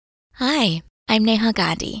Hi, I'm Neha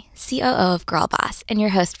Gandhi, COO of Girl Boss, and your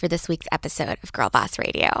host for this week's episode of Girl Boss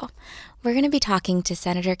Radio. We're going to be talking to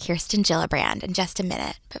Senator Kirsten Gillibrand in just a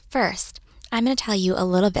minute, but first, I'm going to tell you a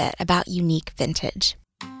little bit about Unique Vintage.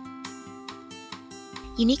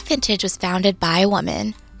 Unique Vintage was founded by a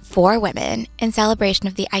woman, for women, in celebration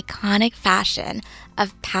of the iconic fashion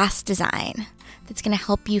of past design that's going to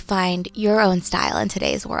help you find your own style in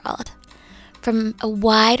today's world. From a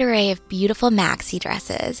wide array of beautiful maxi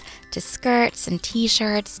dresses, to skirts and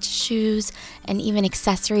t-shirts, to shoes, and even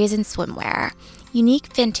accessories and swimwear,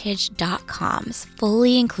 UniqueVintage.com's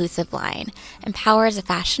fully inclusive line empowers a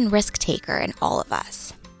fashion risk taker in all of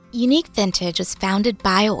us. Unique Vintage was founded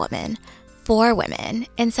by a woman, for women,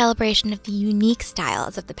 in celebration of the unique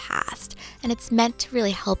styles of the past, and it's meant to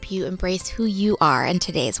really help you embrace who you are in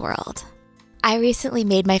today's world. I recently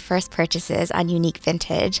made my first purchases on Unique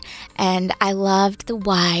Vintage, and I loved the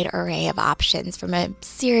wide array of options from a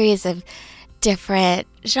series of different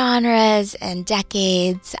genres and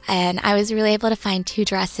decades, and I was really able to find 2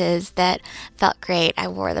 dresses that felt great. I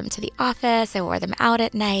wore them to the office, I wore them out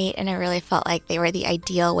at night, and I really felt like they were the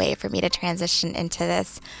ideal way for me to transition into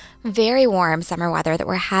this very warm summer weather that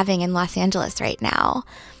we're having in Los Angeles right now.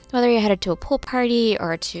 Whether you're headed to a pool party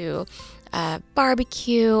or to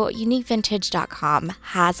barbecue, UniqueVintage.com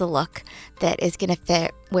has a look that is going to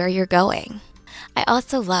fit where you're going. I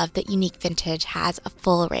also love that Unique Vintage has a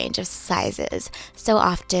full range of sizes. So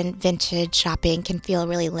often vintage shopping can feel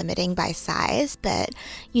really limiting by size, but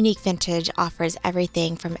Unique Vintage offers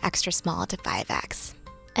everything from extra small to 5X.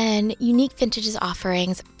 And Unique Vintage's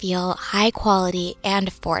offerings feel high quality and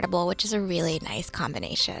affordable, which is a really nice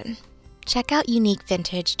combination. Check out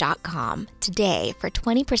UniqueVintage.com today for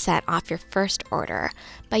 20% off your first order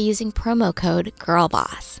by using promo code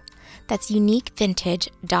GIRLBOSS. That's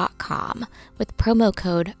UniqueVintage.com with promo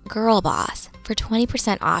code GIRLBOSS for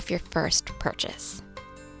 20% off your first purchase.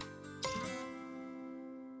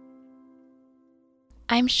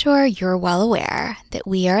 I'm sure you're well aware that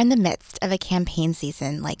we are in the midst of a campaign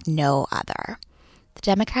season like no other. The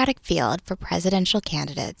Democratic field for presidential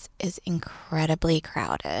candidates is incredibly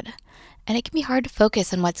crowded. And it can be hard to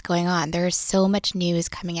focus on what's going on. There is so much news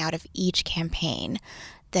coming out of each campaign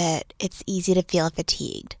that it's easy to feel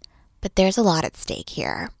fatigued. But there's a lot at stake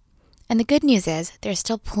here. And the good news is there's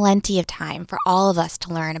still plenty of time for all of us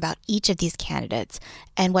to learn about each of these candidates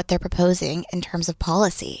and what they're proposing in terms of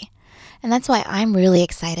policy. And that's why I'm really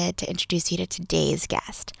excited to introduce you to today's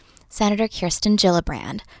guest, Senator Kirsten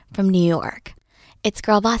Gillibrand from New York. It's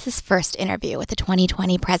Girl Boss's first interview with the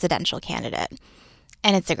 2020 presidential candidate.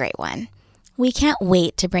 And it's a great one. We can't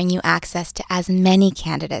wait to bring you access to as many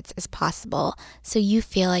candidates as possible so you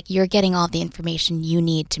feel like you're getting all the information you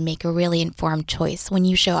need to make a really informed choice when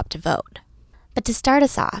you show up to vote. But to start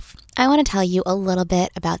us off, I want to tell you a little bit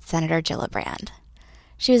about Senator Gillibrand.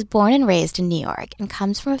 She was born and raised in New York and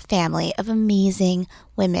comes from a family of amazing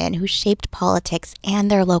women who shaped politics and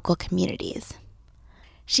their local communities.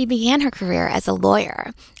 She began her career as a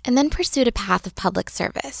lawyer and then pursued a path of public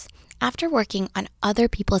service. After working on other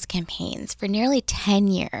people's campaigns for nearly 10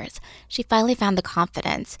 years, she finally found the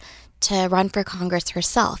confidence to run for Congress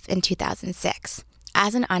herself in 2006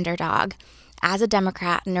 as an underdog, as a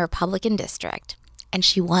Democrat in a Republican district, and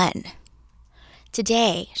she won.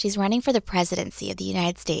 Today, she's running for the presidency of the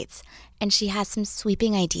United States, and she has some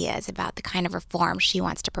sweeping ideas about the kind of reform she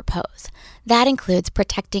wants to propose. That includes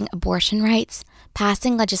protecting abortion rights,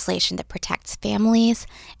 passing legislation that protects families,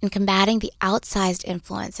 and combating the outsized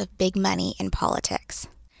influence of big money in politics.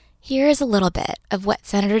 Here is a little bit of what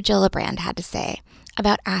Senator Gillibrand had to say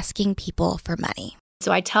about asking people for money.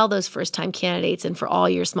 So I tell those first-time candidates, and for all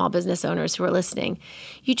your small business owners who are listening,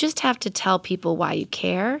 you just have to tell people why you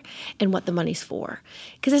care and what the money's for.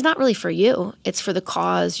 Because it's not really for you. It's for the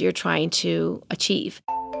cause you're trying to achieve.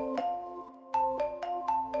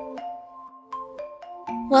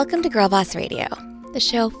 Welcome to Girl Boss Radio, the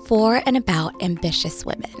show for and about ambitious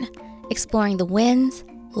women, exploring the wins,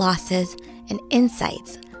 losses, and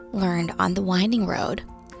insights learned on the winding road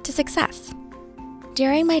to success.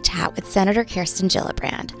 During my chat with Senator Kirsten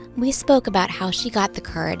Gillibrand, we spoke about how she got the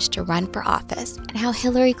courage to run for office and how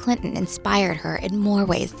Hillary Clinton inspired her in more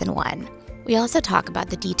ways than one. We also talk about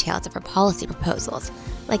the details of her policy proposals,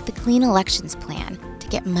 like the Clean Elections Plan to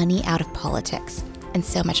get money out of politics, and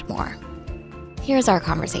so much more. Here's our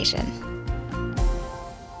conversation.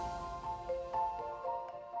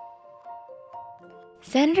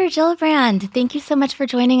 Senator Gillibrand, thank you so much for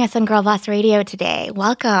joining us on Girl Boss Radio today.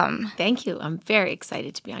 Welcome. Thank you. I'm very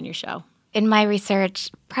excited to be on your show. In my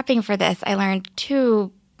research, prepping for this, I learned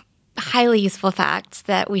two highly useful facts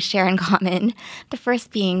that we share in common. The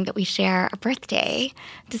first being that we share a birthday,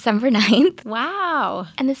 December 9th. Wow.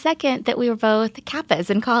 And the second, that we were both Kappas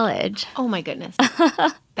in college. Oh, my goodness.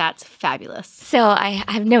 That's fabulous. So I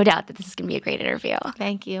have no doubt that this is going to be a great interview.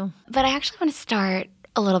 Thank you. But I actually want to start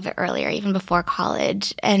a little bit earlier, even before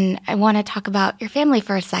college. And I want to talk about your family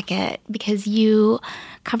for a second, because you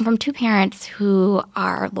come from two parents who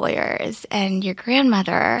are lawyers, and your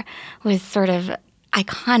grandmother was sort of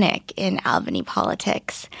iconic in Albany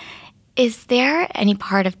politics. Is there any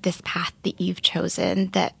part of this path that you've chosen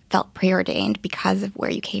that felt preordained because of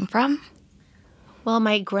where you came from? Well,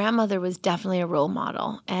 my grandmother was definitely a role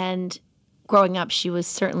model. And growing up, she was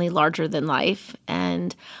certainly larger than life.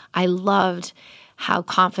 And I loved how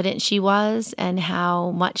confident she was and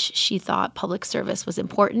how much she thought public service was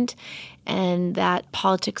important, and that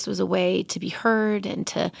politics was a way to be heard and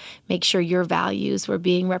to make sure your values were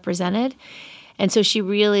being represented. And so she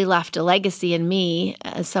really left a legacy in me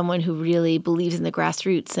as someone who really believes in the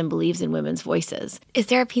grassroots and believes in women's voices. Is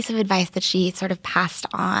there a piece of advice that she sort of passed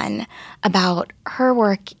on about her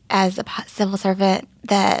work as a civil servant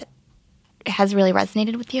that has really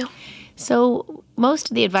resonated with you? So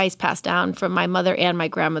most of the advice passed down from my mother and my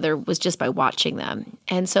grandmother was just by watching them.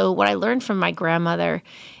 And so what I learned from my grandmother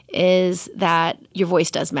is that your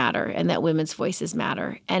voice does matter and that women's voices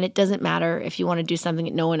matter. And it doesn't matter if you want to do something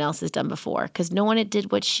that no one else has done before, because no one had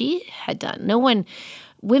did what she had done.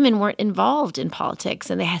 Women weren't involved in politics,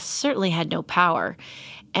 and they certainly had no power.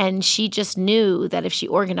 And she just knew that if she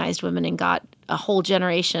organized women and got a whole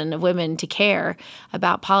generation of women to care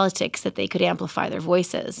about politics, that they could amplify their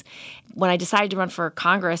voices. When I decided to run for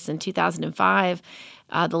Congress in 2005,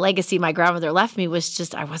 the legacy my grandmother left me was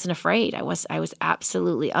just I wasn't afraid. I was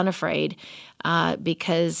absolutely unafraid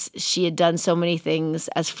because she had done so many things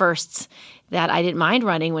as firsts that I didn't mind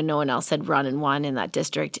running when no one else had run and won in that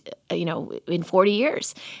district, in 40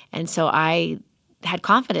 years. And so I had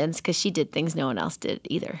confidence because she did things no one else did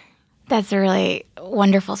either. That's a really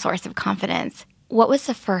wonderful source of confidence. What was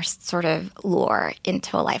the first sort of lure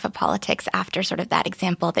into a life of politics after sort of that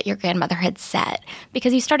example that your grandmother had set?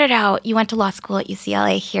 Because you went to law school at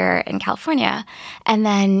UCLA here in California, and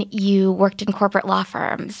then you worked in corporate law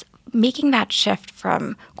firms. Making that shift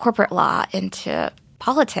from corporate law into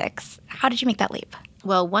politics, how did you make that leap?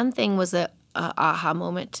 Well, one thing was a aha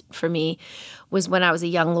moment for me was when I was a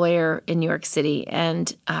young lawyer in New York City.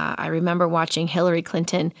 And I remember watching Hillary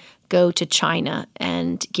Clinton go to China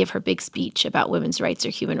and give her big speech about women's rights are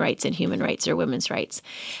human rights and human rights are women's rights.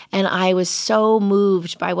 And I was so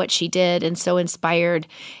moved by what she did and so inspired.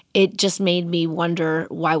 It just made me wonder,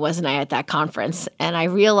 why wasn't I at that conference? And I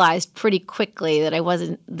realized pretty quickly that I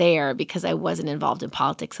wasn't there because I wasn't involved in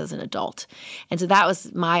politics as an adult. And so that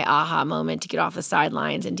was my aha moment to get off the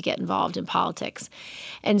sidelines and to get involved in politics.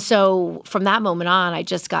 And so from that moment on, I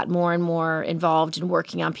just got more and more involved in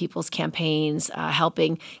working on people's campaigns,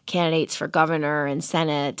 helping candidates for governor and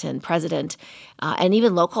Senate and president, and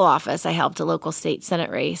even local office. I helped a local state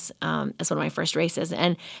Senate race as one of my first races.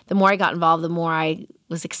 And the more I got involved, the more I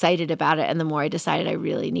was excited about it, and the more I decided I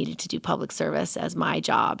really needed to do public service as my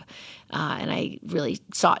job. And I really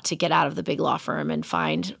sought to get out of the big law firm and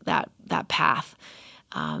find that path.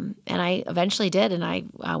 And I eventually did, and I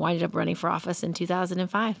winded up running for office in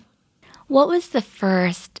 2005. What was the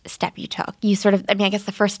first step you took? I guess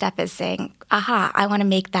the first step is saying, aha, I want to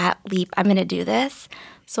make that leap. I'm going to do this.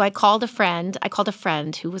 So I called a friend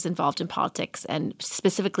who was involved in politics, and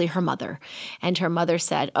specifically her mother. And her mother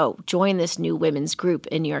said, join this new women's group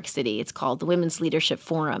in New York City. It's called the Women's Leadership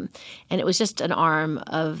Forum. And it was just an arm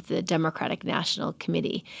of the Democratic National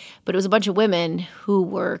Committee. But it was a bunch of women who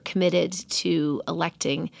were committed to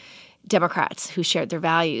electing Democrats who shared their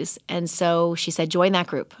values. And so she said, join that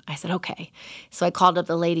group. I said, okay. So I called up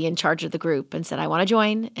the lady in charge of the group and said, I want to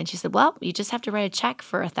join. And she said, well, you just have to write a check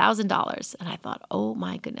for $1,000. And I thought, oh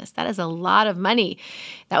my goodness, that is a lot of money.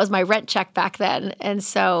 That was my rent check back then. And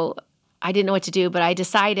so I didn't know what to do, but I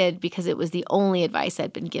decided, because it was the only advice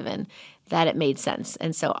I'd been given, that it made sense.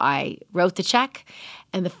 And so I wrote the check.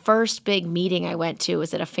 And the first big meeting I went to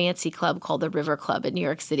was at a fancy club called the River Club in New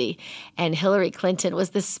York City. And Hillary Clinton was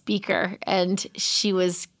the speaker. And she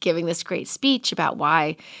was giving this great speech about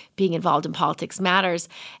why being involved in politics matters.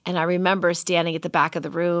 And I remember standing at the back of the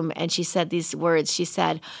room, and she said these words. She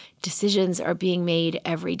said, decisions are being made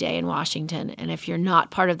every day in Washington. And if you're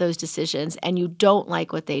not part of those decisions and you don't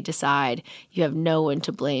like what they decide, you have no one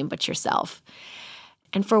to blame but yourself.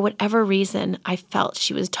 And for whatever reason, I felt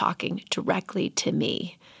she was talking directly to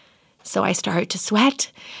me. So I started to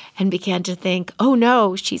sweat and began to think, oh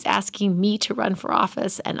no, she's asking me to run for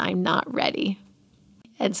office and I'm not ready.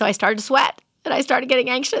 And so I started to sweat. And I started getting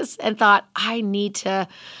anxious and thought, I need to,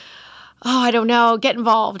 I don't know, get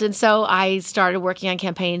involved. And so I started working on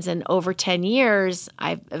campaigns. And over 10 years,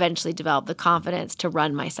 I eventually developed the confidence to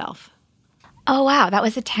run myself. Oh, wow. That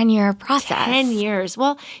was a 10-year process. 10 years.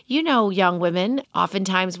 Well, young women,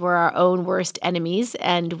 oftentimes we're our own worst enemies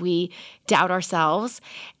and we doubt ourselves.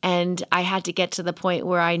 And I had to get to the point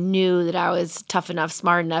where I knew that I was tough enough,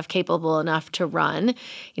 smart enough, capable enough to run.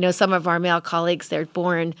 Some of our male colleagues, they're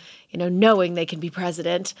born knowing they can be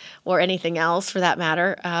president or anything else for that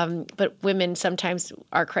matter. But women, sometimes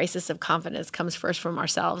our crisis of confidence comes first from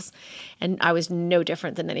ourselves. And I was no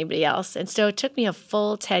different than anybody else. And so it took me a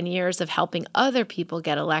full 10 years of helping other people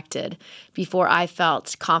get elected before I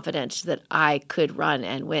felt confident that I could run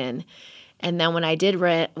and win. And then when I did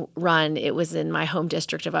run, it was in my home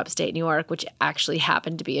district of upstate New York, which actually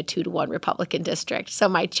happened to be a 2-to-1 Republican district. So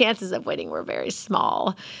my chances of winning were very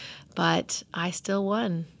small, but I still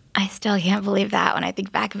won. I still can't believe that when I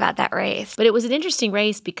think back about that race. But it was an interesting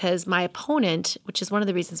race because my opponent, which is one of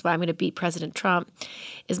the reasons why I'm going to beat President Trump,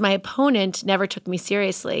 is my opponent never took me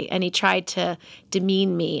seriously, and he tried to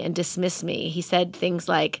demean me and dismiss me. He said things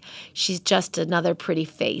like, she's just another pretty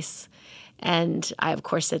face. And I, of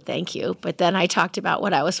course, said thank you. But then I talked about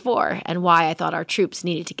what I was for and why I thought our troops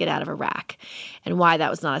needed to get out of Iraq and why that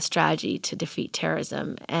was not a strategy to defeat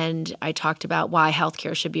terrorism. And I talked about why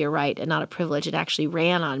healthcare should be a right and not a privilege. It actually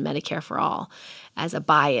ran on Medicare for All as a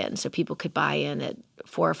buy-in, so people could buy in at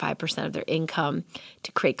 4 or 5% of their income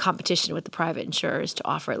to create competition with the private insurers to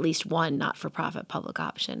offer at least one not-for-profit public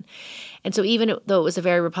option. And so even though it was a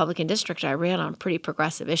very Republican district, I ran on pretty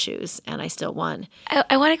progressive issues, and I still won.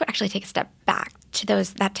 I want to actually take a step back to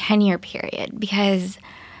that 10-year period, because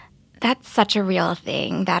that's such a real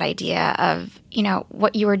thing, that idea of,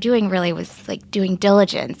 what you were doing really was like doing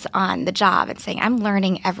diligence on the job and saying, I'm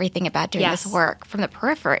learning everything about doing this work from the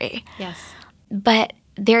periphery. Yes. But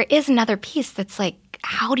there is another piece that's like,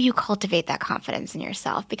 how do you cultivate that confidence in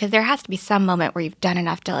yourself? Because there has to be some moment where you've done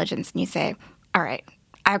enough diligence and you say, all right,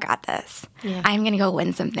 I've got this. Yeah. I'm going to go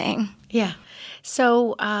win something. Yeah.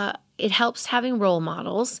 So it helps having role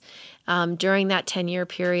models. During that 10-year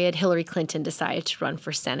period, Hillary Clinton decided to run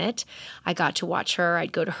for Senate. I got to watch her.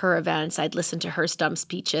 I'd go to her events. I'd listen to her stump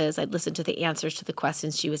speeches. I'd listen to the answers to the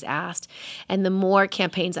questions she was asked. And the more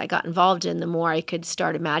campaigns I got involved in, the more I could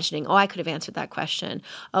start imagining, I could have answered that question.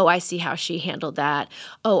 I see how she handled that.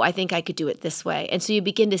 I think I could do it this way. And so you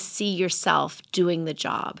begin to see yourself doing the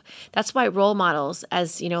job. That's why role models,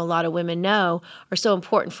 as a lot of women know, are so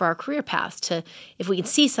important for our career paths. If we can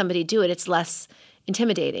see somebody do it, it's less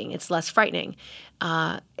intimidating. It's less frightening.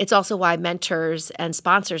 It's also why mentors and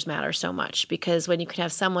sponsors matter so much, because when you can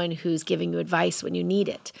have someone who's giving you advice when you need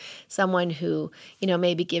it, someone who,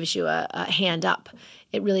 maybe gives you a hand up,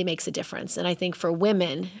 it really makes a difference. And I think for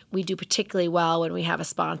women, we do particularly well when we have a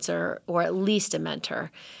sponsor or at least a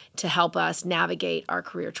mentor to help us navigate our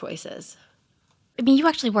career choices. I mean, you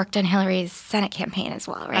actually worked on Hillary's Senate campaign as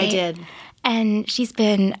well, right? I did. And she's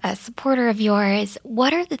been a supporter of yours.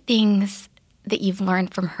 What are the things that you've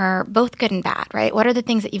learned from her, both good and bad, right? What are the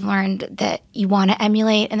things that you've learned that you want to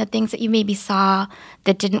emulate and the things that you maybe saw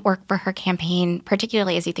that didn't work for her campaign,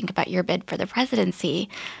 particularly as you think about your bid for the presidency,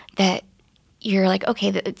 that you're like,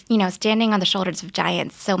 okay, standing on the shoulders of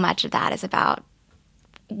giants, so much of that is about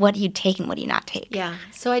what do you take and what do you not take? Yeah.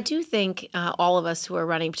 So I do think all of us who are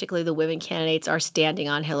running, particularly the women candidates, are standing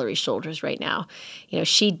on Hillary's shoulders right now.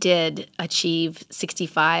 She did achieve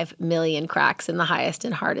 65 million cracks in the highest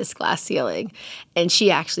and hardest glass ceiling, and she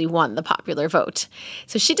actually won the popular vote.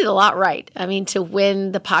 So she did a lot right. I mean, to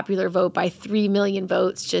win the popular vote by 3 million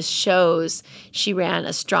votes just shows she ran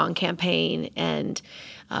a strong campaign, and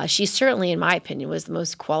she certainly, in my opinion, was the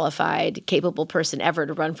most qualified, capable person ever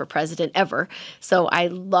to run for president ever. So I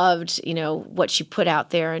loved, what she put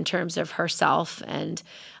out there in terms of herself and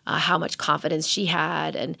how much confidence she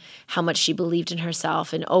had and how much she believed in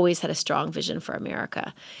herself and always had a strong vision for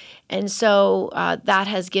America. And so that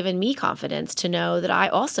has given me confidence to know that I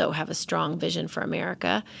also have a strong vision for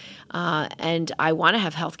America. And I want to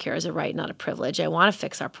have healthcare as a right, not a privilege. I want to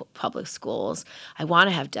fix our public schools. I want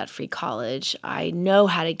to have debt-free college. I know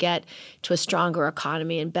how to get to a stronger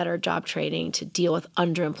economy and better job training to deal with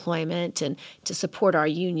underemployment and to support our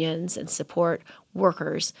unions and support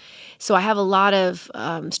workers. So I have a lot of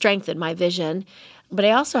strength in my vision. But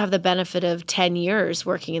I also have the benefit of 10 years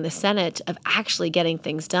working in the Senate of actually getting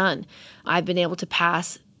things done. I've been able to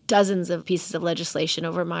pass dozens of pieces of legislation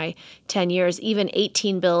over my 10 years, even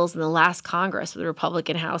 18 bills in the last Congress with the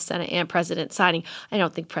Republican House, Senate, and President signing. I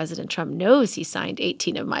don't think President Trump knows he signed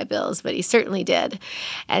 18 of my bills, but he certainly did.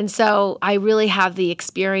 And so I really have the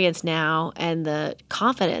experience now and the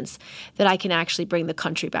confidence that I can actually bring the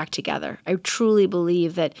country back together. I truly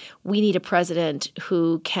believe that we need a president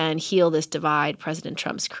who can heal this divide President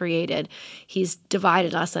Trump's created. He's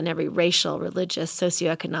divided us on every racial, religious,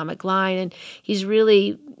 socioeconomic line, and he's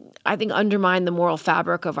really, I think, undermined the moral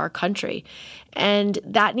fabric of our country. And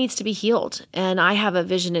that needs to be healed. And I have a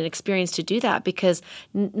vision and experience to do that because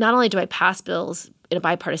not only do I pass bills in a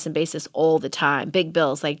bipartisan basis all the time, big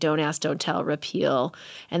bills like Don't Ask, Don't Tell, repeal,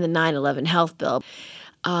 and the 9/11 health bill,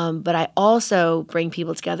 but I also bring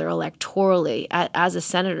people together electorally. As a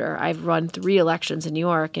senator, I've run 3 elections in New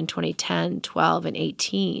York in 2010, 12, and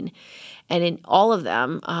 18. And in all of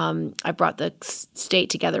them, I brought the state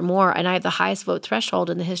together more. And I have the highest vote threshold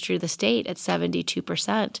in the history of the state at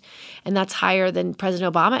 72%. And that's higher than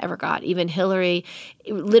President Obama ever got. Even Hillary,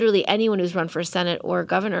 literally anyone who's run for Senate or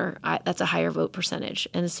governor, that's a higher vote percentage.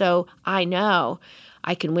 And so I know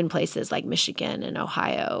I can win places like Michigan and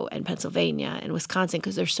Ohio and Pennsylvania and Wisconsin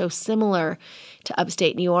because they're so similar to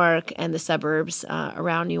upstate New York and the suburbs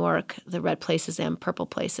around New York, the red places and purple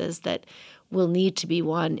places that will need to be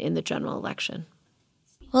won in the general election.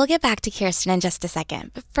 We'll get back to Kirsten in just a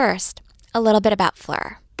second, but first, a little bit about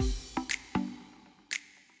Fleur.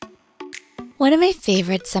 One of my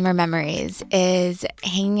favorite summer memories is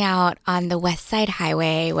hanging out on the West Side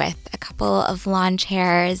Highway with a couple of lawn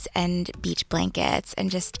chairs and beach blankets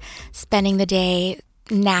and just spending the day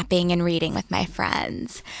napping and reading with my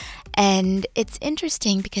friends. And it's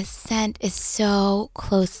interesting because scent is so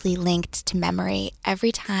closely linked to memory.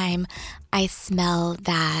 Every time I smell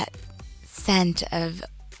that scent of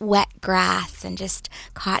wet grass and just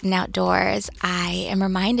cotton outdoors, I am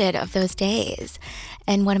reminded of those days.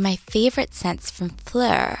 And one of my favorite scents from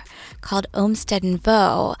Fleur, called Olmsted and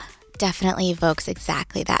Vaux, definitely evokes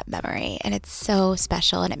exactly that memory. And it's so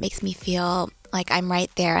special, and it makes me feel like I'm right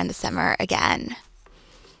there in the summer again.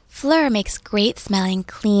 Fleur makes great smelling,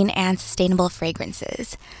 clean, and sustainable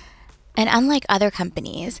fragrances. And unlike other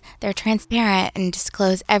companies, they're transparent and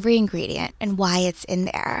disclose every ingredient and why it's in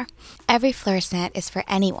there. Every Fleur scent is for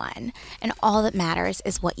anyone, and all that matters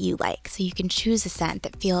is what you like, so you can choose a scent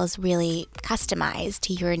that feels really customized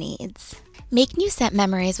to your needs. Make new scent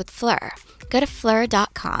memories with Fleur. Go to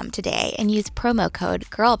Fleur.com today and use promo code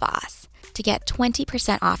GIRLBOSS to get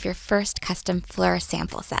 20% off your first custom Fleur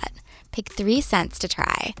sample set. Pick 3 scents to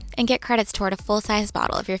try and get credits toward a full-size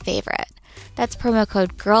bottle of your favorite. That's promo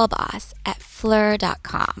code GIRLBOSS at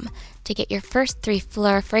Fleur.com to get your first 3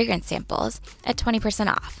 Fleur fragrance samples at 20%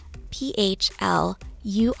 off. PHLUR.com.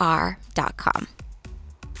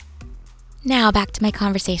 Now back to my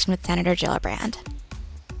conversation with Senator Gillibrand.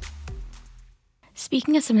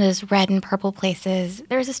 Speaking of some of those red and purple places,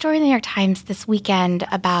 there was a story in the New York Times this weekend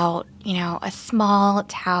about, a small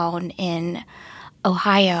town in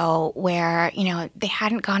Ohio where, they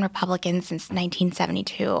hadn't gone Republican since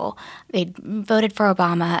 1972. They'd voted for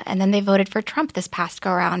Obama, and then they voted for Trump this past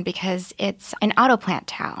go-around because it's an auto plant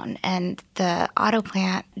town, and the auto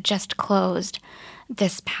plant just closed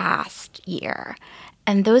this past year.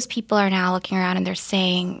 And those people are now looking around and they're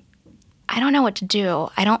saying, I don't know what to do.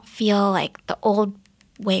 I don't feel like the old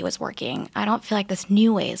way was working. I don't feel like this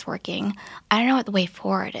new way is working. I don't know what the way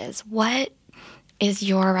forward is. What is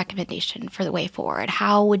your recommendation for the way forward?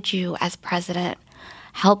 How would you, as president,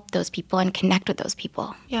 help those people and connect with those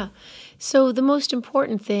people? Yeah. So the most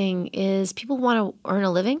important thing is people want to earn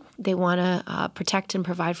a living. They want to protect and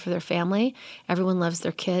provide for their family. Everyone loves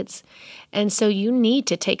their kids. And so you need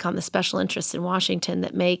to take on the special interests in Washington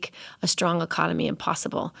that make a strong economy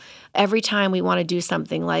impossible. Every time we want to do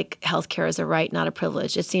something like healthcare is a right, not a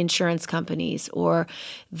privilege, it's the insurance companies or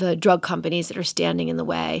the drug companies that are standing in the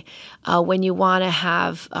way. When you want to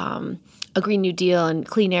have a Green New Deal and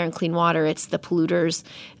clean air and clean water, it's the polluters,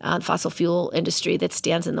 fossil fuel industry that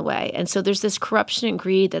stands in the way. And so there's this corruption and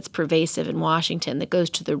greed that's pervasive in Washington that goes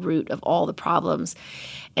to the root of all the problems.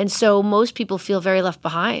 And so most people feel very left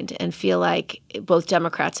behind and feel like both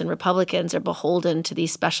Democrats and Republicans are beholden to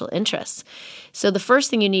these special interests. So the first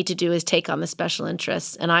thing you need to do is take on the special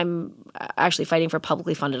interests. And I'm actually fighting for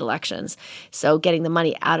publicly funded elections. So getting the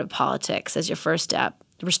money out of politics as your first step.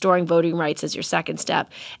 restoring voting rights as your second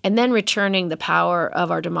step, and then returning the power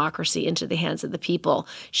of our democracy into the hands of the people,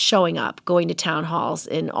 showing up, going to town halls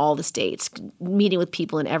in all the states, meeting with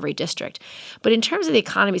people in every district. But in terms of the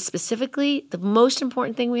economy specifically, the most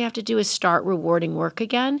important thing we have to do is start rewarding work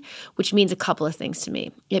again, which means a couple of things to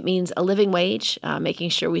me. It means a living wage, making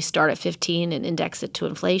sure we start at 15 and index it to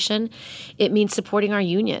inflation. It means supporting our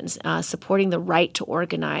unions, supporting the right to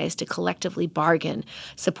organize, to collectively bargain,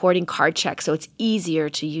 supporting card checks so it's easier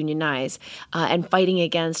to unionize, and fighting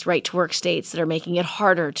against right-to-work states that are making it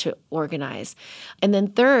harder to organize. And then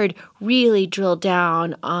third, really drill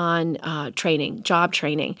down on training, job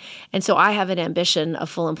training. And so I have an ambition of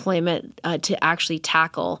full employment to actually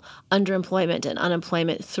tackle underemployment and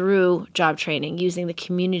unemployment through job training, using the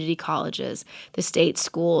community colleges, the state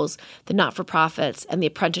schools, the not-for-profits, and the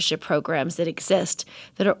apprenticeship programs that exist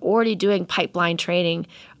that are already doing pipeline training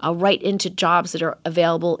right into jobs that are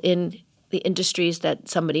available in the industries that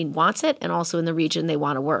somebody wants it and also in the region they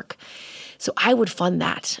want to work. So I would fund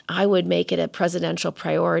that. I would make it a presidential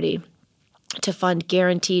priority to fund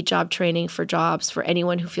guaranteed job training for jobs for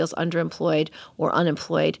anyone who feels underemployed or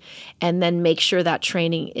unemployed, and then make sure that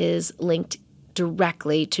training is linked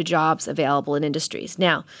directly to jobs available in industries.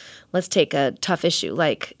 Now, let's take a tough issue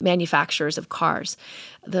like manufacturers of cars,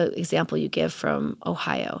 the example you give from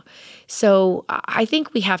Ohio. So I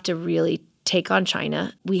think we have to really take on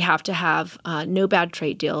China. We have to have no bad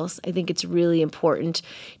trade deals. I think it's really important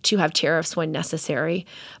to have tariffs when necessary,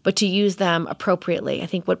 but to use them appropriately. I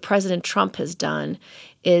think what President Trump has done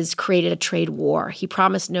is created a trade war. He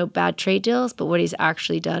promised no bad trade deals, but what he's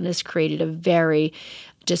actually done is created a very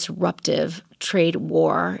disruptive trade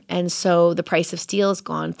war. And so the price of steel has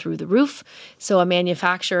gone through the roof. So a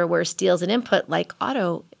manufacturer where steel is an input like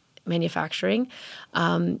auto manufacturing,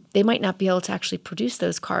 they might not be able to actually produce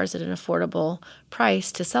those cars at an affordable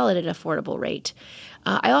price to sell it at an affordable rate.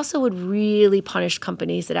 I also would really punish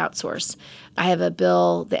companies that outsource. I have a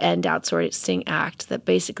bill, the End Outsourcing Act, that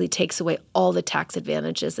basically takes away all the tax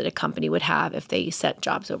advantages that a company would have if they sent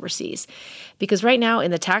jobs overseas. Because right now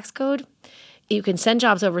in the tax code, you can send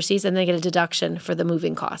jobs overseas and then get a deduction for the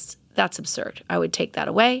moving costs. That's absurd. I would take that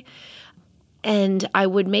away. And I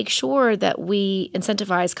would make sure that we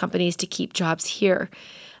incentivize companies to keep jobs here.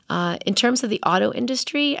 In terms of the auto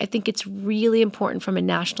industry, I think it's really important from a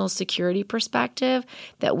national security perspective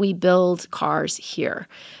that we build cars here,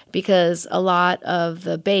 because a lot of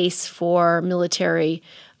the base for military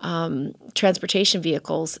transportation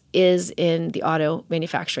vehicles is in the auto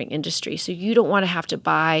manufacturing industry. So you don't want to have to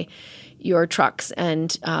buy your trucks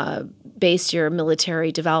and base your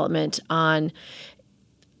military development on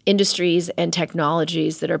industries and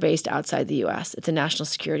technologies that are based outside the U.S. It's a national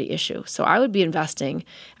security issue. So I would be investing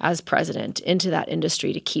as president into that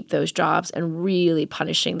industry to keep those jobs and really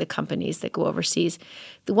punishing the companies that go overseas.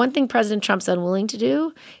 The one thing President Trump's unwilling to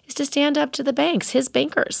do is to stand up to the banks, his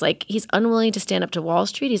bankers. Like, he's unwilling to stand up to Wall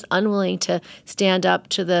Street. He's unwilling to stand up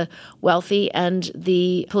to the wealthy and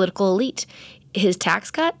the political elite. His tax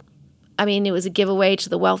cut, I mean, it was a giveaway to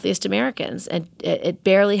the wealthiest Americans, and it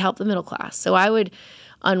barely helped the middle class. So I would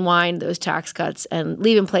unwind those tax cuts and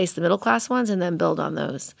leave in place the middle class ones and then build on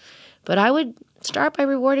those. But I would start by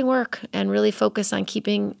rewarding work and really focus on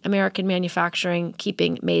keeping American manufacturing,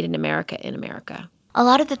 keeping made in America in America. A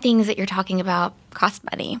lot of the things that you're talking about cost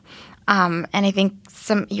money. And I think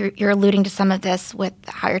you're alluding to some of this with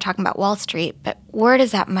how you're talking about Wall Street, but where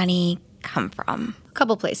does that money come from? A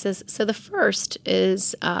couple places. So the first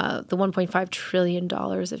is the $1.5 trillion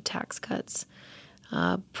of tax cuts.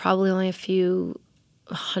 Probably only a few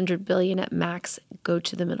 $100 billion at max go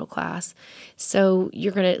to the middle class. So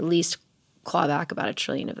you're going to at least claw back about $1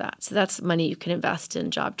 trillion of that. So that's money you can invest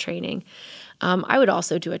in job training. I would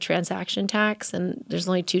also do a transaction tax, and there's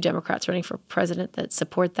only 2 Democrats running for president that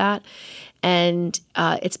support that. And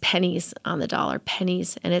it's pennies on the dollar,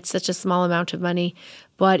 pennies. And it's such a small amount of money,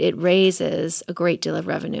 but it raises a great deal of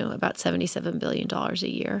revenue, about $77 billion a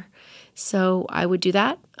year. So I would do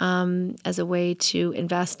that as a way to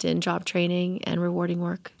invest in job training and rewarding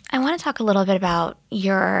work. I want to talk a little bit about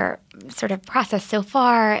your sort of process so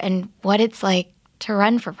far and what it's like to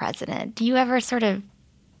run for president. Do you ever sort of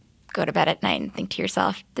go to bed at night and think to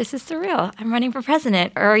yourself, this is surreal, I'm running for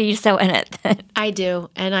president, or are you so in it? I do,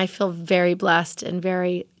 and I feel very blessed and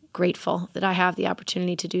very grateful that I have the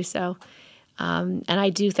opportunity to do so. And I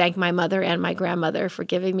do thank my mother and my grandmother for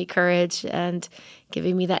giving me courage and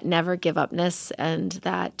giving me that never give upness and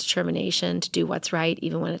that determination to do what's right,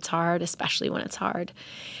 even when it's hard, especially when it's hard.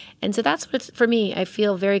 And so that's what, for me, I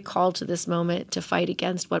feel very called to this moment to fight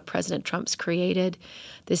against what President Trump's created,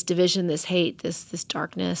 this division, this hate, this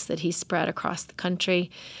darkness that he's spread across the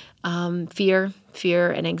country.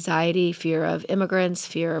 Fear and anxiety, fear of immigrants,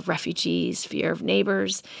 fear of refugees, fear of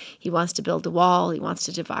neighbors. He wants to build a wall. He wants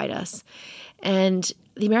to divide us. And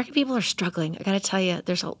the American people are struggling. I got to tell you,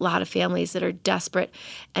 there's a lot of families that are desperate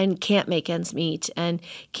and can't make ends meet and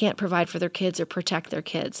can't provide for their kids or protect their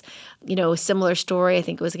kids. You know, a similar story, I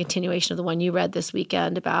think it was a continuation of the one you read this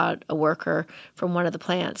weekend about a worker from one of the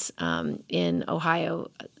plants in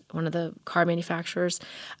Ohio, one of the car manufacturers,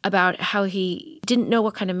 about how he didn't know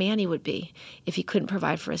what kind of man he would be if he couldn't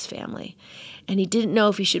provide for his family. And he didn't know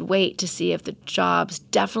if he should wait to see if the jobs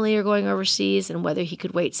definitely are going overseas and whether he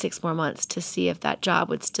could wait 6 more months to see if that job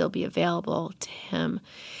would still be available to him.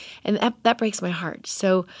 And that breaks my heart.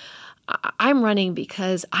 So I'm running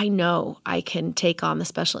because I know I can take on the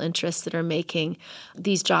special interests that are making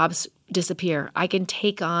these jobs disappear. I can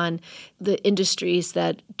take on the industries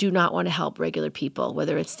that do not want to help regular people,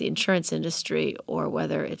 whether it's the insurance industry or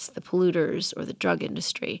whether it's the polluters or the drug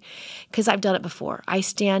industry, because I've done it before. I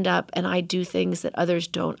stand up and I do things that others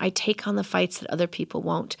don't. I take on the fights that other people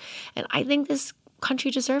won't. And I think this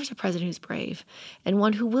country deserves a president who's brave and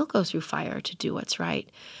one who will go through fire to do what's right.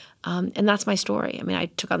 And that's my story. I mean, I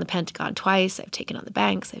took on the Pentagon twice. I've taken on the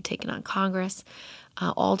banks. I've taken on Congress,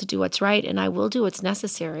 all to do what's right. And I will do what's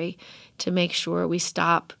necessary to make sure we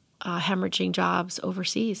stop hemorrhaging jobs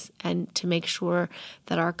overseas and to make sure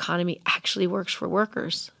that our economy actually works for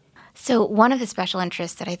workers. So one of the special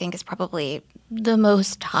interests that I think is probably the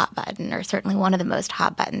most hot button, or certainly one of the most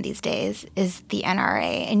hot button these days, is the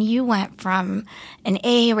NRA. And you went from an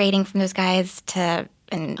A rating from those guys to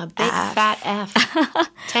a big fat F.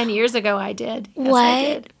 10 years ago, I did. Yes, what I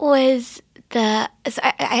did. was the? So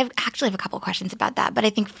I actually have a couple of questions about that, but I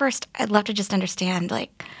think first I'd love to just understand,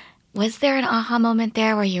 like, was there an aha moment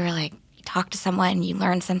there where you were like, you talked to someone, you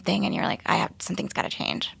learned something, and you're like, something's got to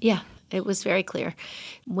change? Yeah. It was very clear.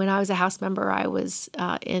 When I was a House member, I was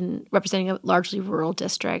representing a largely rural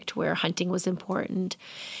district where hunting was important,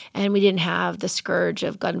 and we didn't have the scourge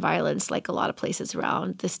of gun violence like a lot of places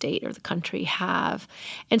around the state or the country have.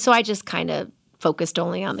 And so I just kind of focused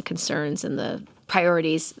only on the concerns and the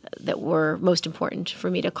priorities that were most important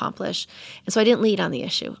for me to accomplish. And so I didn't lead on the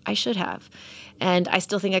issue. I should have. And I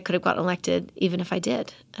still think I could have gotten elected even if I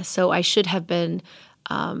did. So I should have been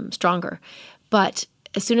stronger. But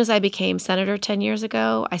as soon as I became senator 10 years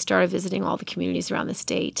ago, I started visiting all the communities around the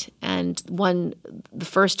state. And the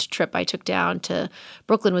first trip I took down to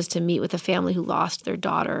Brooklyn was to meet with a family who lost their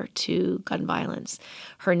daughter to gun violence.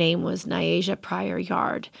 Her name was Nyasia Pryor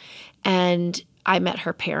Yard. And I met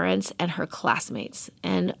her parents and her classmates.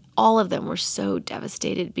 And all of them were so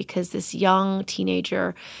devastated because this young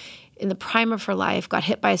teenager in the prime of her life, got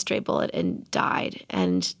hit by a stray bullet and died.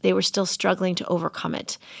 And they were still struggling to overcome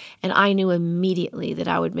it. And I knew immediately that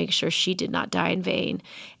I would make sure she did not die in vain.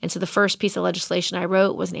 And so the first piece of legislation I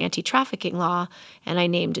wrote was an anti-trafficking law, and I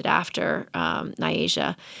named it after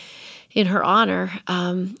Nyasia in her honor.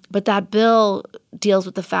 But that bill deals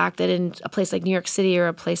with the fact that in a place like New York City or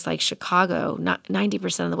a place like Chicago,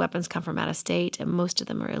 90% of the weapons come from out of state, and most of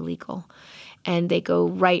them are illegal. And they go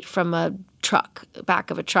right from a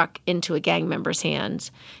back of a truck into a gang member's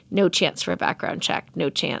hands. No chance for a background check, no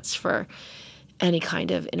chance for any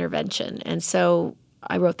kind of intervention. And so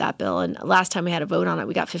I wrote that bill, and last time we had a vote on it,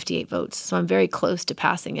 we got 58 votes. So I'm very close to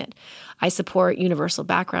passing it. I support universal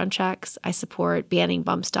background checks. I support banning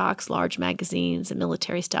bump stocks, large magazines, and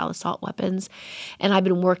military-style assault weapons. And I've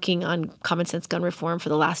been working on common sense gun reform for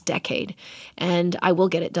the last decade. And I will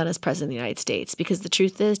get it done as president of the United States, because the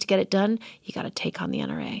truth is, to get it done, you got to take on the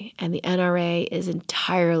NRA. And the NRA is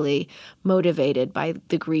entirely motivated by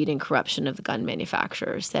the greed and corruption of the gun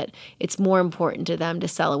manufacturers, that it's more important to them to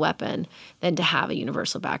sell a weapon than to have a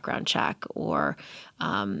universal background check, or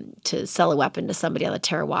to sell a weapon to somebody on the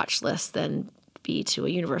terror watch list than be to a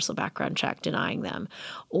universal background check denying them.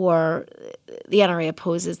 Or the NRA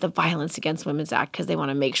opposes the Violence Against Women's Act because they want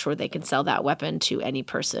to make sure they can sell that weapon to any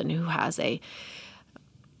person who has a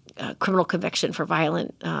criminal conviction for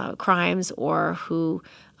violent crimes, or who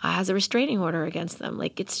has a restraining order against them.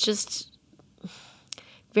 Like, it's just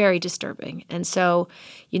very disturbing. And so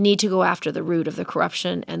you need to go after the root of the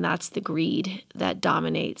corruption, and that's the greed that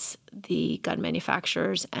dominates the gun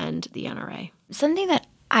manufacturers and the NRA. Something that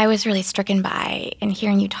I was really stricken by in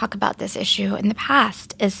hearing you talk about this issue in the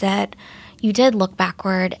past is that you did look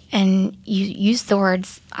backward and you used the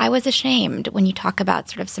words, "I was ashamed," when you talk about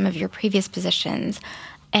sort of some of your previous positions.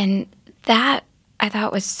 And that, I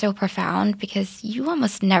thought was so profound because you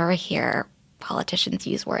almost never hear politicians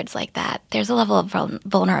use words like that. There's a level of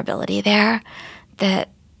vulnerability there that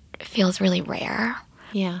feels really rare.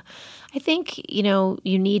 Yeah. I think, you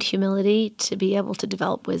need humility to be able to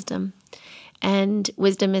develop wisdom. And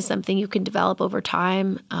wisdom is something you can develop over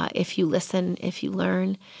time if you listen, if you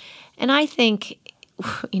learn. And I think,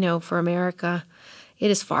 for America,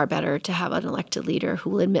 it is far better to have an elected leader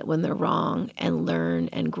who will admit when they're wrong and learn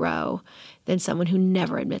and grow than someone who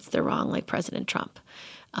never admits they're wrong, like President Trump.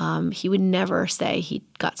 He would never say he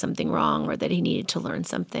got something wrong or that he needed to learn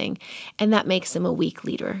something. And that makes him a weak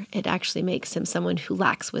leader. It actually makes him someone who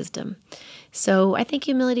lacks wisdom. So I think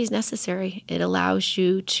humility is necessary. It allows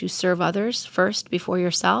you to serve others first before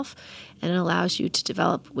yourself, and it allows you to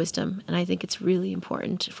develop wisdom. And I think it's really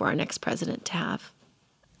important for our next president to have.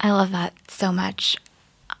 I love that so much.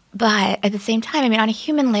 But at the same time, on a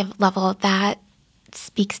human level, that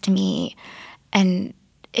speaks to me, and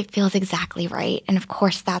it feels exactly right. And of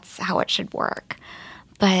course, that's how it should work.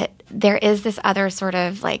 But there is this other sort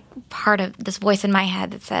of part of this voice in my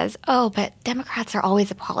head that says, oh, but Democrats are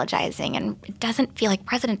always apologizing. And it doesn't feel like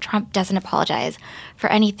President Trump doesn't apologize for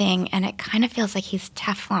anything. And it kind of feels like he's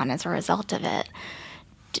Teflon as a result of it.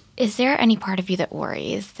 Is there any part of you that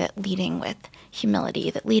worries that leading with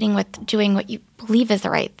humility, that leading with doing what you believe is the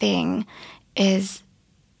right thing is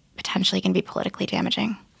potentially going to be politically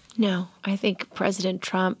damaging? No, I think President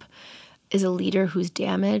Trump is a leader who's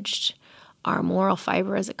damaged our moral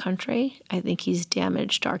fiber as a country. I think he's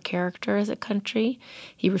damaged our character as a country.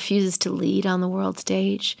 He refuses to lead on the world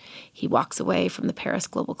stage. He walks away from the Paris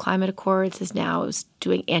Global Climate Accords, is now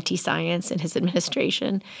doing anti-science in his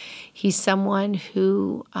administration. He's someone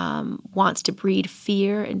who wants to breed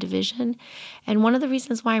fear and division. And one of the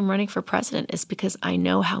reasons why I'm running for president is because I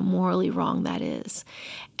know how morally wrong that is.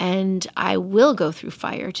 And I will go through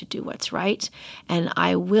fire to do what's right. And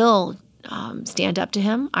I will stand up to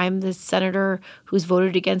him. I'm the senator who's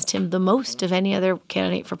voted against him the most of any other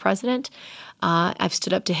candidate for president. I've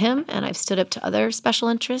stood up to him, and I've stood up to other special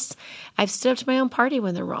interests. I've stood up to my own party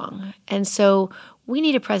when they're wrong. And so we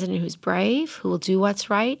need a president who's brave, who will do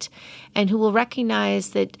what's right, and who will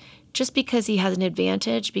recognize that just because he has an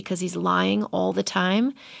advantage, because he's lying all the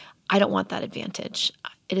time, I don't want that advantage.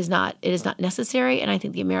 It is not necessary, and I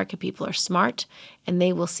think the American people are smart, and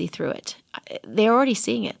they will see through it. They're already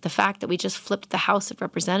seeing it. The fact that we just flipped the House of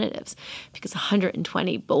Representatives because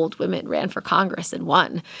 120 bold women ran for Congress and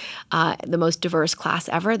won. The most diverse class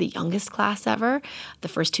ever, the youngest class ever, the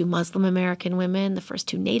first 2 Muslim American women, the first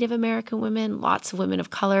 2 Native American women, lots of women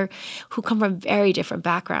of color who come from very different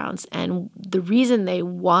backgrounds. And the reason they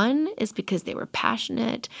won is because they were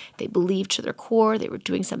passionate, they believed to their core, they were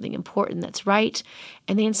doing something important that's right,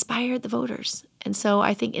 and they inspired the voters. And so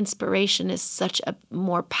I think inspiration is such a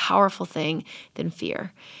more powerful thing than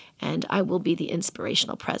fear. And I will be the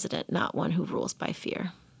inspirational president, not one who rules by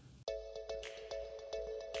fear.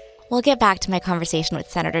 We'll get back to my conversation with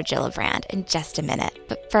Senator Gillibrand in just a minute.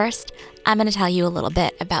 But first, I'm going to tell you a little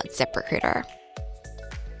bit about ZipRecruiter.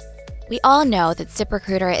 We all know that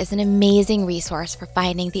ZipRecruiter is an amazing resource for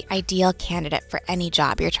finding the ideal candidate for any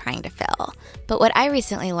job you're trying to fill. But what I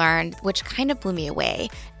recently learned, which kind of blew me away,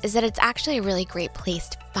 is that it's actually a really great place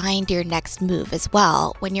to find your next move as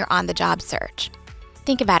well when you're on the job search.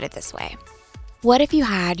 Think about it this way. What if you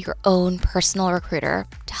had your own personal recruiter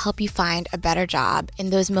to help you find a better job in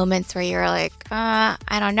those moments where you're like, I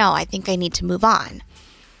don't know, I think I need to move on?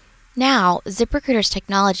 Now, ZipRecruiter's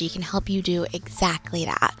technology can help you do exactly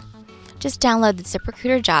that. Just download the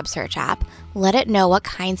ZipRecruiter job search app, let it know what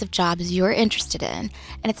kinds of jobs you're interested in,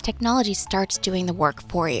 and its technology starts doing the work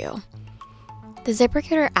for you. The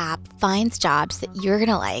ZipRecruiter app finds jobs that you're going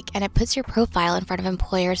to like, and it puts your profile in front of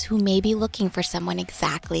employers who may be looking for someone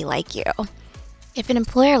exactly like you. If an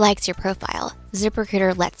employer likes your profile,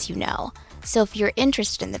 ZipRecruiter lets you know. So if you're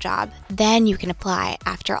interested in the job, then you can apply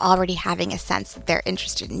after already having a sense that they're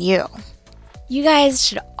interested in you. You guys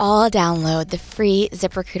should all download the free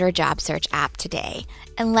ZipRecruiter job search app today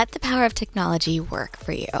and let the power of technology work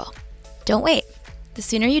for you. Don't wait. The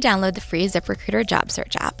sooner you download the free ZipRecruiter job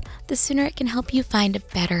search app, the sooner it can help you find a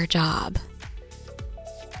better job.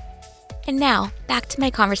 And now, back to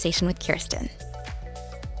my conversation with Kirsten.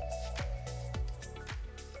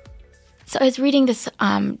 So I was reading this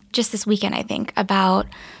just this weekend, I think, about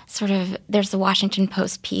there's the Washington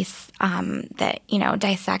Post piece that,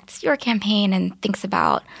 dissects your campaign and thinks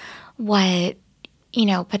about what,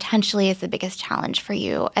 potentially is the biggest challenge for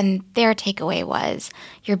you. And their takeaway was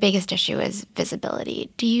your biggest issue is visibility.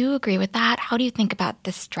 Do you agree with that? How do you think about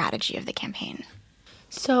the strategy of the campaign?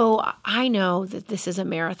 So I know that this is a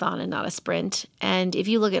marathon and not a sprint. And if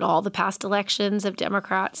you look at all the past elections of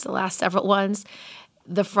Democrats, the last several ones,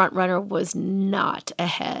 the front runner was not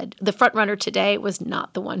ahead. The front runner today was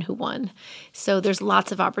not the one who won. So there's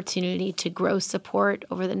lots of opportunity to grow support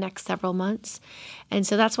over the next several months. And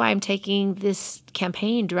so that's why I'm taking this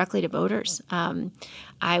campaign directly to voters.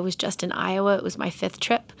 I was just in Iowa. It was my 5th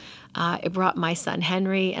trip. I brought my son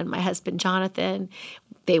Henry and my husband Jonathan.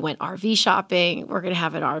 They went RV shopping. We're going to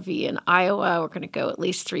have an RV in Iowa. We're going to go at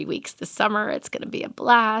least 3 weeks this summer. It's going to be a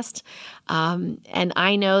blast. And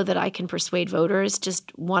I know that I can persuade voters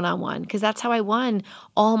just one-on-one, because that's how I won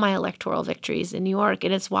all my electoral victories in New York.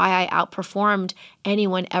 And it's why I outperformed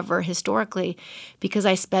anyone ever historically, because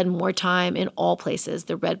I spend more time in all places,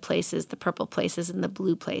 the red places, the purple places, and the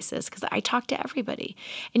blue places, because I talk to everybody.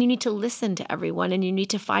 And you need to listen to everyone, and you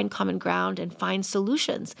need to find common ground and find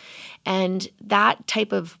solutions. And that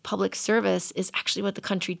type of public service is actually what the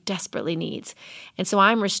country desperately needs. And so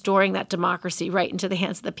I'm restoring that democracy right into the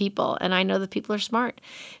hands of the people. And I know that people are smart.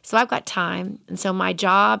 So I've got time. And so my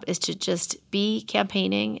job is to just be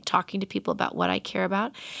campaigning, talking to people about what I care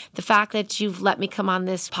about. The fact that you've let me come on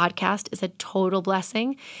this podcast is a total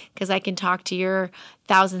blessing, because I can talk to your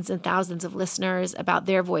thousands and thousands of listeners about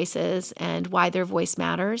their voices and why their voice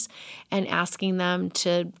matters, and asking them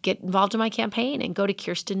to get involved in my campaign and go to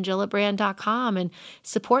KirstenGillibrand.com and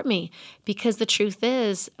support me, because the truth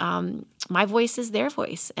is my voice is their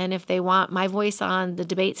voice. And if they want my voice on the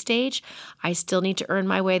debate stage, I still need to earn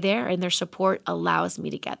my way there, and their support allows me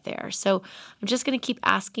to get there. So I'm just going to keep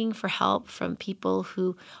asking for help from people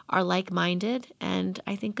who are like-minded, and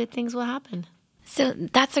I think good things will happen. So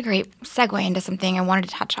that's a great segue into something I wanted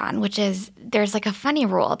to touch on, which is there's like a funny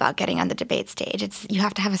rule about getting on the debate stage. It's you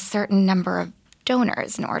have to have a certain number of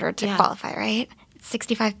donors in order to qualify, right?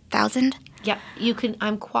 65,000? Yeah, you can.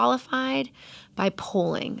 I'm qualified by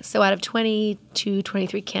polling. So out of 22,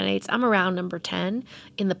 23 candidates, I'm around number 10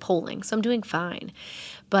 in the polling. So I'm doing fine.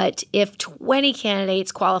 But if 20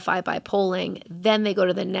 candidates qualify by polling, then they go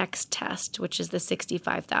to the next test, which is the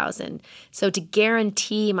 65,000. So to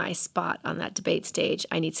guarantee my spot on that debate stage,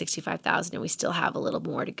 I need 65,000, and we still have a little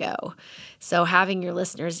more to go. So having your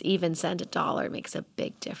listeners even send $1 makes a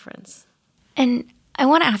big difference. And I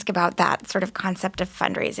want to ask about that sort of concept of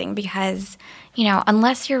fundraising, because, you know,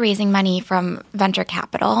 unless you're raising money from venture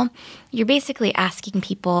capital, you're basically asking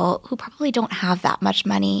people who probably don't have that much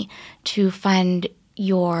money to fund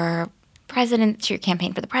your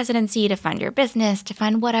campaign for the presidency, to fund your business, to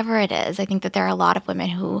fund whatever it is. I think that there are a lot of women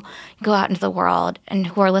who go out into the world and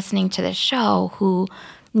who are listening to this show who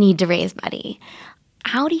need to raise money.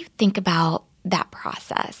 How do you think about that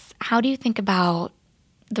process? How do you think about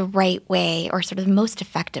the right way, or sort of the most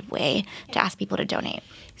effective way to ask people to donate?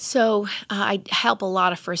 So I help a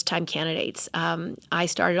lot of first-time candidates. I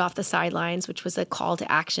started off the sidelines, which was a call to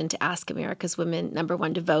action to ask America's women, number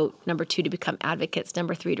 1, to vote, number 2, to become advocates,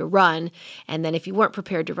 number 3, to run, and then if you weren't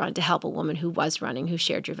prepared to run, to help a woman who was running, who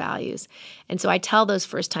shared your values. And so I tell those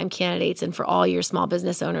first-time candidates, and for all your small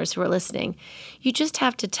business owners who are listening, you just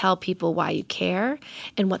have to tell people why you care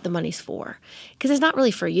and what the money's for. Because it's not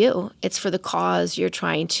really for you. It's for the cause you're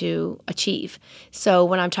trying to achieve. So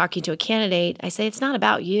when I'm talking to a candidate, I say, it's not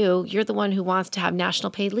about you. You're the one who wants to have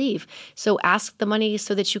national paid leave. So ask the money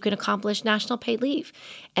so that you can accomplish national paid leave.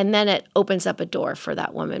 And then it opens up a door for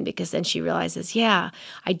that woman, because then she realizes, yeah,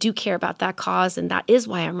 I do care about that cause, and that is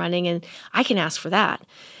why I'm running, and I can ask for that.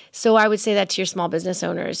 So I would say that to your small business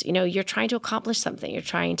owners, you know, you're trying to accomplish something. You're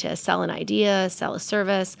trying to sell an idea, sell a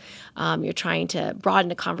service. You're trying to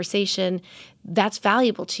broaden a conversation. That's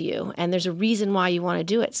valuable to you, and there's a reason why you want to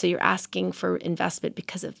do it. So you're asking for investment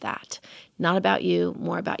because of that. Not about you,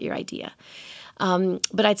 more about your idea.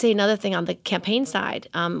 But I'd say another thing on the campaign side,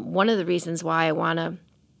 one of the reasons why I want to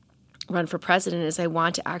run for president is I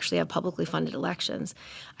want to actually have publicly funded elections.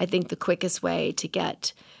 I think the quickest way to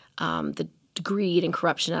get the greed and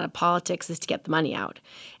corruption out of politics is to get the money out.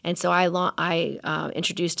 And so I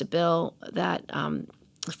introduced a bill that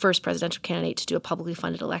the first presidential candidate to do a publicly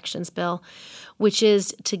funded elections bill, which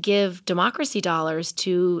is to give democracy dollars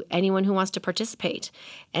to anyone who wants to participate.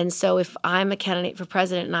 And so if I'm a candidate for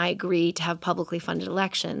president and I agree to have publicly funded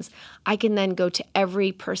elections, I can then go to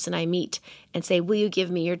every person I meet and say, will you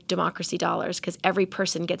give me your democracy dollars? Because every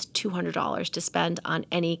person gets $200 to spend on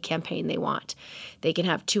any campaign they want. They can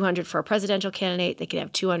have $200 for a presidential candidate, they can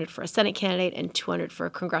have $200 for a Senate candidate, and $200 for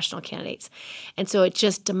congressional candidates. And so it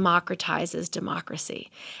just democratizes democracy.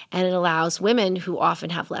 And it allows women who often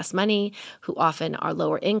have less money, who often are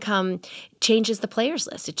lower income, changes the players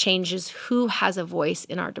list. It changes who has a voice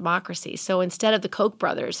in our democracy. So instead of the Koch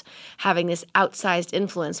brothers having this outsized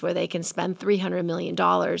influence where they can spend $300 million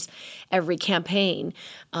every campaign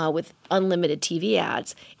with unlimited TV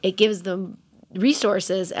ads, it gives them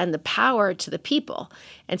resources and the power to the people.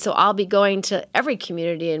 And so I'll be going to every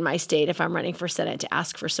community in my state if I'm running for Senate to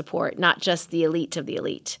ask for support, not just the elite of the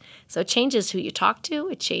elite. So it changes who you talk to,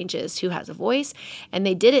 it changes who has a voice. And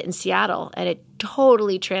they did it in Seattle, and it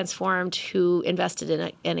totally transformed who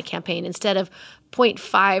invested in a campaign. Instead of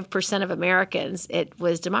 0.5% of Americans, it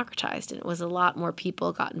was democratized, and it was a lot more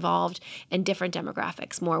people got involved in different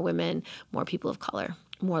demographics, more women, more people of color,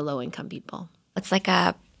 more low-income people. It's like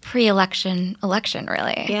a pre-election election,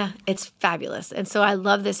 really. Yeah, it's fabulous. And so I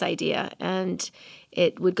love this idea, and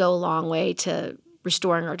it would go a long way to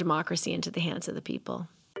restoring our democracy into the hands of the people.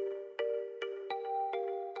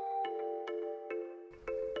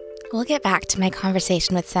 We'll get back to my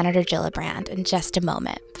conversation with Senator Gillibrand in just a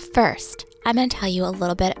moment. First, I'm going to tell you a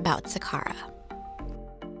little bit about Sakara.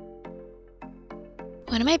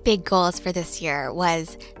 One of my big goals for this year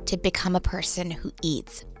was to become a person who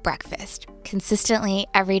eats breakfast consistently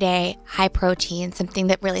every day, high protein, something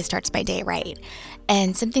that really starts my day right.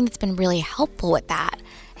 And something that's been really helpful with that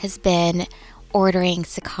has been ordering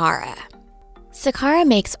Sakara. Sakara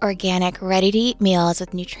makes organic, ready-to-eat meals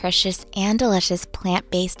with nutritious and delicious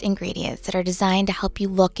plant-based ingredients that are designed to help you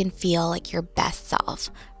look and feel like your best self.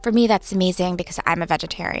 For me, that's amazing because I'm a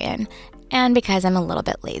vegetarian and because I'm a little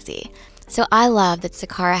bit lazy. So I love that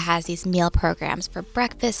Sakara has these meal programs for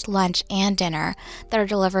breakfast, lunch, and dinner that are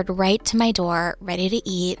delivered right to my door, ready to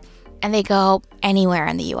eat, and they go anywhere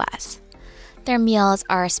in the US. Their meals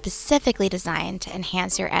are specifically designed to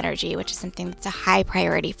enhance your energy, which is something that's a high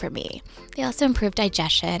priority for me. They also improve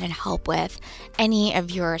digestion and help with any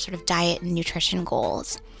of your sort of diet and nutrition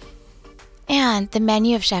goals. And the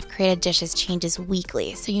menu of chef-created dishes changes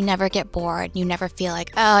weekly, so you never get bored. You never feel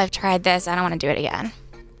like, oh, I've tried this, I don't want to do it again.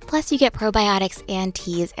 Plus, you get probiotics and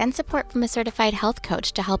teas and support from a certified health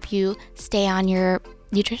coach to help you stay on your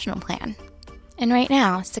nutritional plan. And right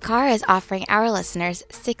now, Sakara is offering our listeners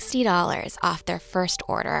 $60 off their first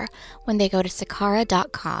order when they go to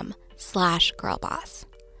sakara.com/girlboss.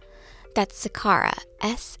 That's Sakara,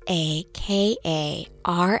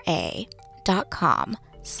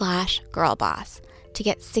 SAKARA.com/girlboss to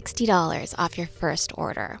get $60 off your first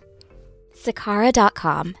order.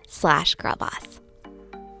 Sakara.com/girlboss.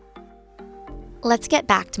 Let's get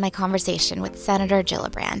back to my conversation with Senator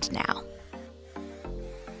Gillibrand now.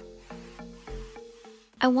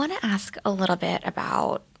 I want to ask a little bit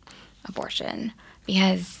about abortion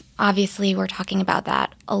because obviously we're talking about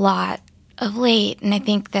that a lot of late. And I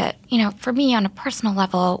think that, for me on a personal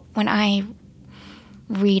level, when I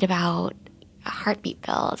read about heartbeat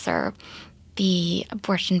bills or the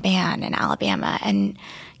abortion ban in Alabama, and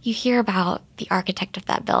you hear about the architect of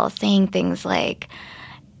that bill saying things like,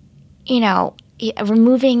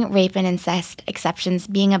 removing rape and incest exceptions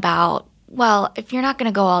being about, well, if you're not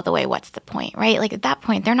going to go all the way, what's the point, right? Like at that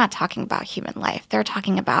point, they're not talking about human life. They're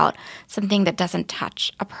talking about something that doesn't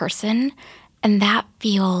touch a person. And that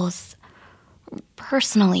feels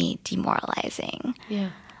personally demoralizing. Yeah.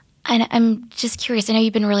 And I'm just curious. I know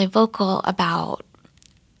you've been really vocal about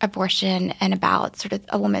abortion and about sort of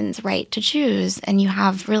a woman's right to choose. And you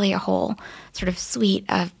have really a whole sort of suite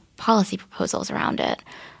of policy proposals around it.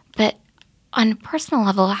 But on a personal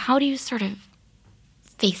level, how do you sort of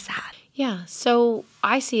face that? Yeah, so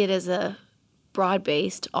I see it as a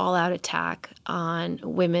broad-based, all-out attack on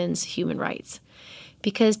women's human rights.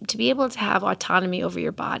 Because to be able to have autonomy over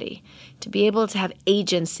your body, to be able to have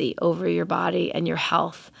agency over your body and your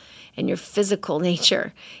health and your physical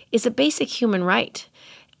nature is a basic human right.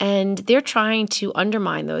 And they're trying to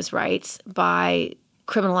undermine those rights by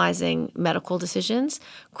criminalizing medical decisions,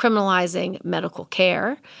 criminalizing medical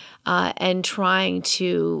care, and trying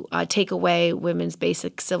to take away women's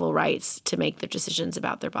basic civil rights to make their decisions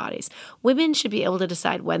about their bodies. Women should be able to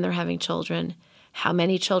decide when they're having children, how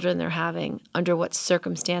many children they're having, under what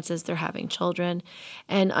circumstances they're having children.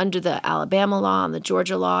 And under the Alabama law and the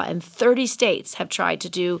Georgia law, and 30 states have tried to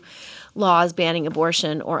do laws banning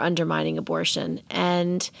abortion or undermining abortion.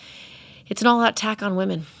 And it's an all-out attack on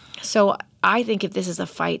women. So I think if this is a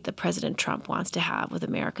fight that President Trump wants to have with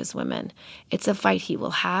America's women, it's a fight he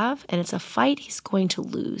will have, and it's a fight he's going to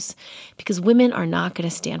lose because women are not going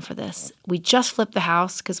to stand for this. We just flipped the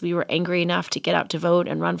House because we were angry enough to get out to vote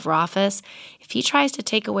and run for office. If he tries to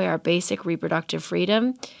take away our basic reproductive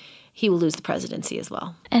freedom, he will lose the presidency as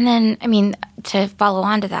well. And then, I mean, to follow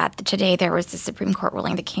on to that, today there was the Supreme Court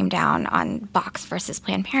ruling that came down on Box versus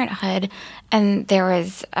Planned Parenthood, and there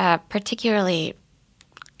was a particularly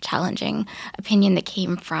challenging opinion that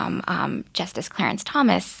came from Justice Clarence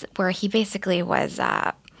Thomas, where he basically was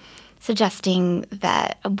suggesting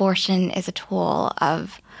that abortion is a tool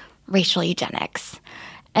of racial eugenics.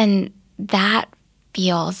 And that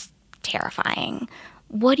feels terrifying.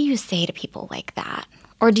 What do you say to people like that?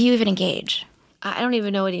 Or do you even engage? I don't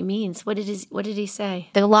even know what he means. What did he say?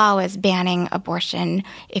 The law was banning abortion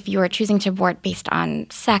if you were choosing to abort based on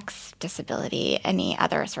sex, disability, any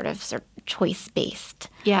other sort of choice-based.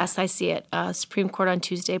 Yes, I see it. Supreme Court on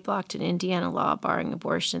Tuesday blocked an Indiana law barring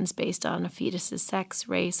abortions based on a fetus's sex,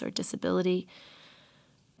 race, or disability.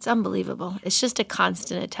 It's unbelievable. It's just a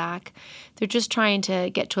constant attack. They're just trying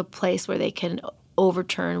to get to a place where they can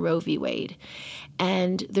overturn Roe v. Wade.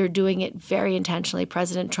 And they're doing it very intentionally.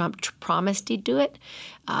 President Trump promised he'd do it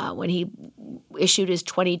when he issued his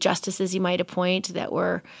 20 justices he might appoint that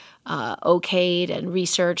were okayed and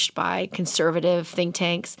researched by conservative think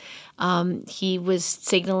tanks. He was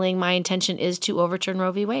signaling my intention is to overturn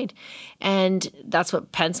Roe v. Wade. And that's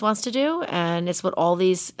what Pence wants to do. And it's what all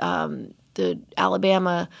these, the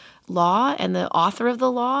Alabama law and the author of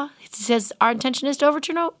the law says our intention is to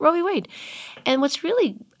overturn Roe v. Wade. And what's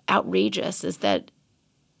really outrageous is that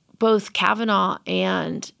both Kavanaugh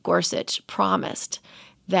and Gorsuch promised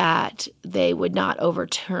that they would not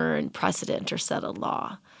overturn precedent or settled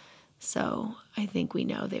law. So I think we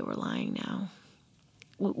know they were lying now.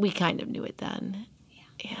 We kind of knew it then.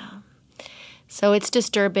 Yeah. So it's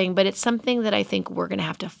disturbing, but it's something that I think we're going to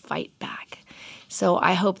have to fight back. So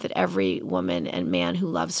I hope that every woman and man who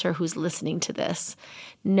loves her, who's listening to this,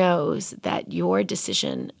 knows that your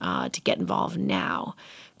decision to get involved now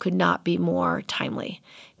could not be more timely,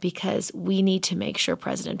 because we need to make sure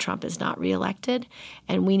President Trump is not reelected,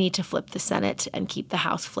 and we need to flip the Senate and keep the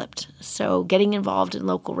House flipped. So getting involved in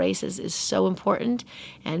local races is so important,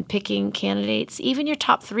 and picking candidates, even your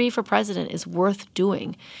top 3 for president, is worth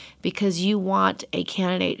doing because you want a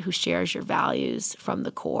candidate who shares your values from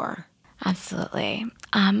the core. Absolutely.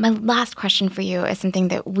 My last question for you is something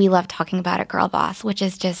that we love talking about at Girl Boss, which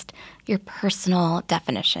is just your personal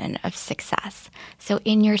definition of success. So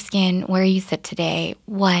in your skin, where you sit today,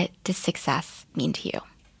 what does success mean to you?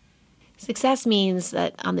 Success means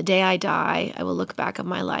that on the day I die, I will look back on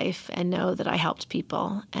my life and know that I helped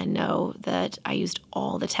people and know that I used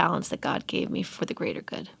all the talents that God gave me for the greater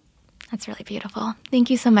good. That's really beautiful.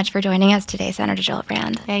 Thank you so much for joining us today, Senator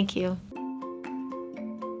Gillibrand. Thank you.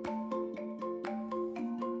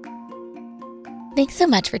 Thanks so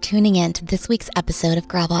much for tuning in to this week's episode of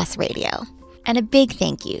Girl Boss Radio. And a big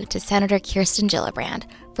thank you to Senator Kirsten Gillibrand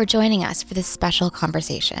for joining us for this special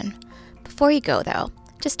conversation. Before you go, though,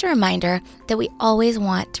 just a reminder that we always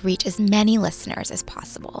want to reach as many listeners as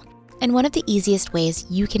possible. And one of the easiest ways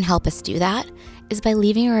you can help us do that is by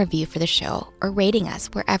leaving a review for the show or rating us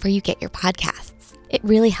wherever you get your podcasts. It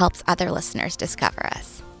really helps other listeners discover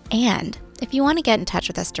us. And if you want to get in touch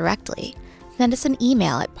with us directly, send us an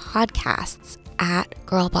email at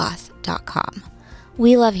podcasts@girlboss.com.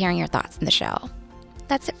 We love hearing your thoughts on the show.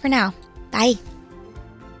 That's it for now. Bye.